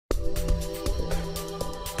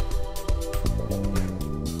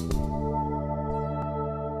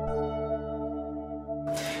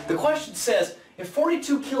The question says, if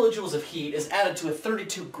 42 kilojoules of heat is added to a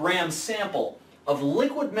 32-gram sample of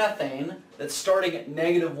liquid methane that's starting at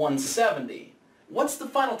 -170, what's the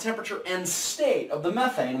final temperature and state of the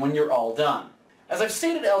methane when you're all done? As I've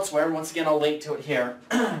stated elsewhere, and once again I'll link to it here,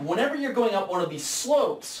 whenever you're going up one of these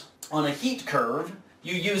slopes on a heat curve,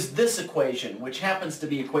 you use this equation, which happens to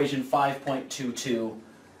be equation 5.22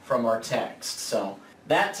 from our text. So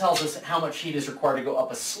that tells us how much heat is required to go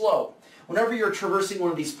up a slope. Whenever you're traversing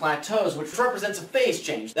one of these plateaus, which represents a phase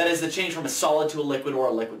change, that is the change from a solid to a liquid or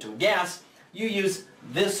a liquid to a gas, you use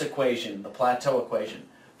this equation, the plateau equation.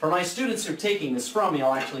 For my students who are taking this from me,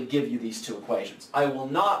 I'll actually give you these two equations. I will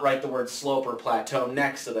not write the word slope or plateau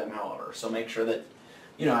next to them, however, so make sure that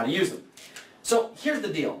you know how to use them. So here's the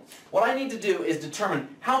deal. What I need to do is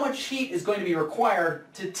determine how much heat is going to be required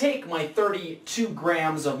to take my 32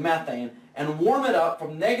 grams of methane and warm it up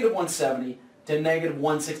from -170 to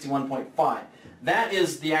 -161.5. That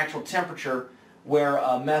is the actual temperature where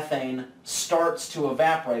methane starts to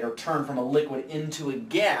evaporate or turn from a liquid into a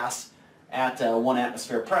gas at 1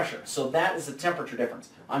 atmosphere pressure. So that is the temperature difference.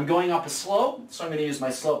 I'm going up a slope, so I'm going to use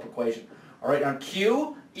my slope equation. All right, now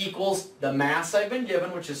Q equals the mass I've been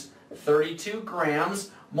given, which is 32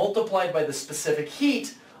 grams, multiplied by the specific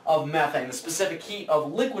heat of methane. The specific heat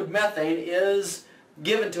of liquid methane is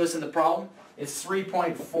given to us in the problem. It's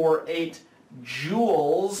 3.48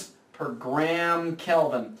 joules per gram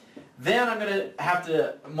Kelvin. Then I'm going to have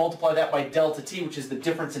to multiply that by delta T, which is the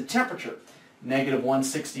difference in temperature.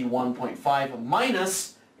 -161.5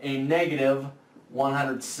 minus a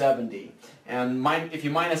 -170. And if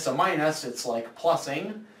you minus a minus, it's like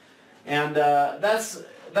plussing. And that's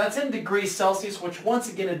in degrees Celsius, which once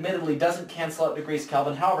again admittedly doesn't cancel out degrees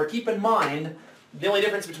Kelvin. However, keep in mind, the only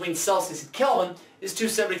difference between Celsius and Kelvin is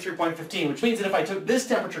 273.15, which means that if I took this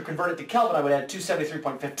temperature, converted to Kelvin, I would add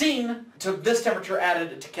 273.15. Took this temperature,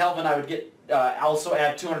 added it to Kelvin, I would get also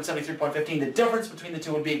add 273.15. The difference between the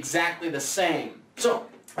two would be exactly the same. So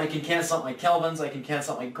I can cancel out my kelvins, I can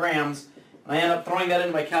cancel out my grams, and I end up throwing that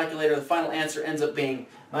into my calculator. The final answer ends up being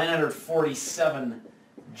 947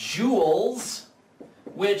 joules,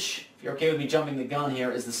 which, if you're okay with me jumping the gun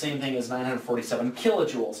here, is the same thing as 947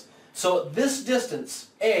 kilojoules. So this distance,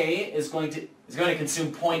 A, is going to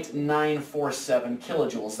consume 0.947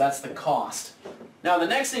 kilojoules. That's the cost. Now the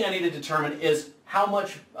next thing I need to determine is how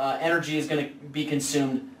much energy is going to be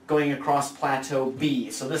consumed going across plateau B.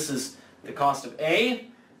 So this is the cost of A,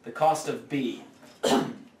 the cost of B.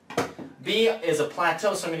 B is a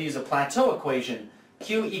plateau, so I'm going to use a plateau equation.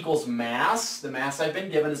 Q equals mass. The mass I've been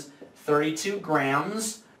given is 32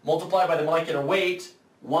 grams, multiplied by the molecular weight,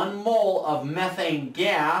 1 mole of methane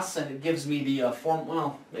gas, and it gives me the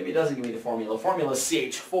well, maybe it doesn't give me the formula. The formula is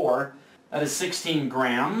CH4. That is 16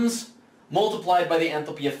 grams, multiplied by the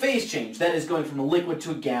enthalpy of phase change. That is going from a liquid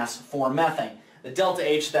to a gas for methane. The delta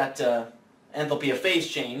H, that enthalpy of phase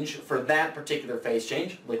change for that particular phase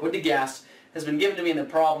change, liquid to gas, has been given to me in the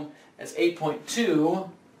problem as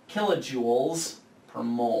 8.2 kilojoules per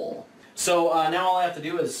mole. So now all I have to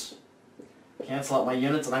do is cancel out my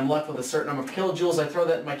units, and I'm left with a certain number of kilojoules. I throw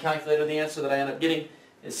that in my calculator. The answer that I end up getting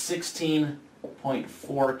is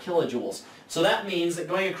 16.4 kilojoules. So that means that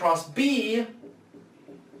going across B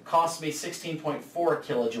costs me 16.4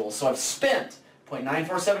 kilojoules. So I've spent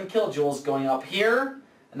 0.947 kilojoules going up here,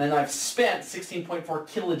 and then I've spent 16.4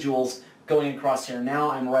 kilojoules going across here.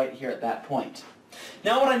 Now I'm right here at that point.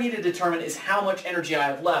 Now what I need to determine is how much energy I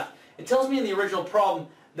have left. It tells me in the original problem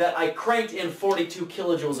that I cranked in 42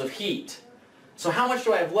 kilojoules of heat. So how much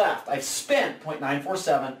do I have left? I've spent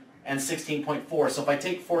 0.947 and 16.4. So if I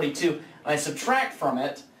take 42 and I subtract from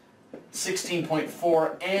it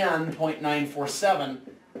 16.4 and 0.947,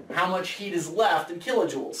 how much heat is left in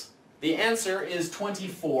kilojoules? The answer is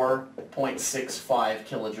 24.65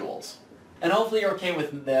 kilojoules. And hopefully you're okay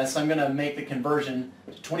with this. I'm going to make the conversion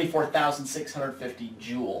to 24,650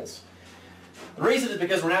 joules. The reason is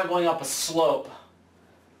because we're now going up a slope.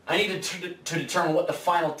 I need to determine what the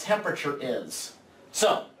final temperature is.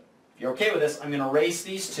 So, if you're okay with this, I'm going to erase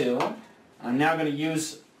these two. I'm now going to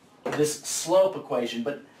use this slope equation.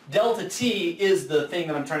 But delta T is the thing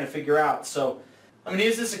that I'm trying to figure out. So, I'm going to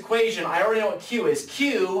use this equation. I already know what Q is.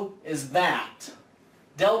 Q is that.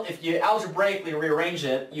 If you algebraically rearrange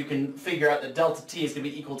it, you can figure out that delta T is going to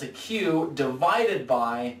be equal to Q divided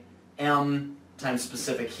by M times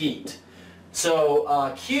specific heat. So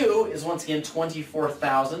Q is once again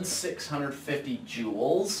 24,650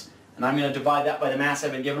 joules, and I'm going to divide that by the mass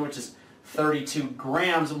I've been given, which is 32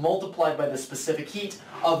 grams, multiplied by the specific heat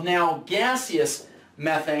of now gaseous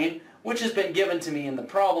methane, which has been given to me in the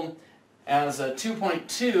problem as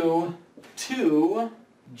 2.22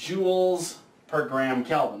 joules per gram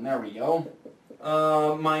Kelvin. There we go.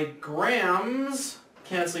 My grams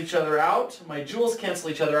cancel each other out. My joules cancel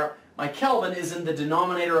each other out. My Kelvin is in the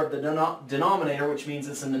denominator of the denominator, which means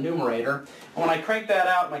it's in the numerator. And when I crank that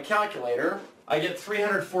out in my calculator, I get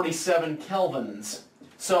 347 kelvins.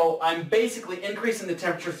 So I'm basically increasing the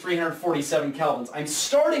temperature 347 kelvins. I'm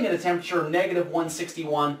starting at a temperature of negative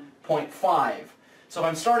 161.5. So if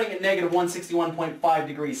I'm starting at negative 161.5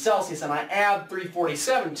 degrees Celsius and I add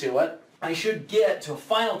 347 to it, I should get to a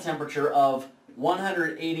final temperature of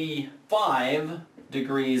 185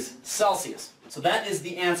 degrees Celsius. So that is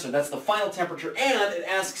the answer. That's the final temperature, and it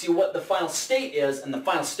asks you what the final state is, and the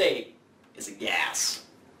final state is a gas.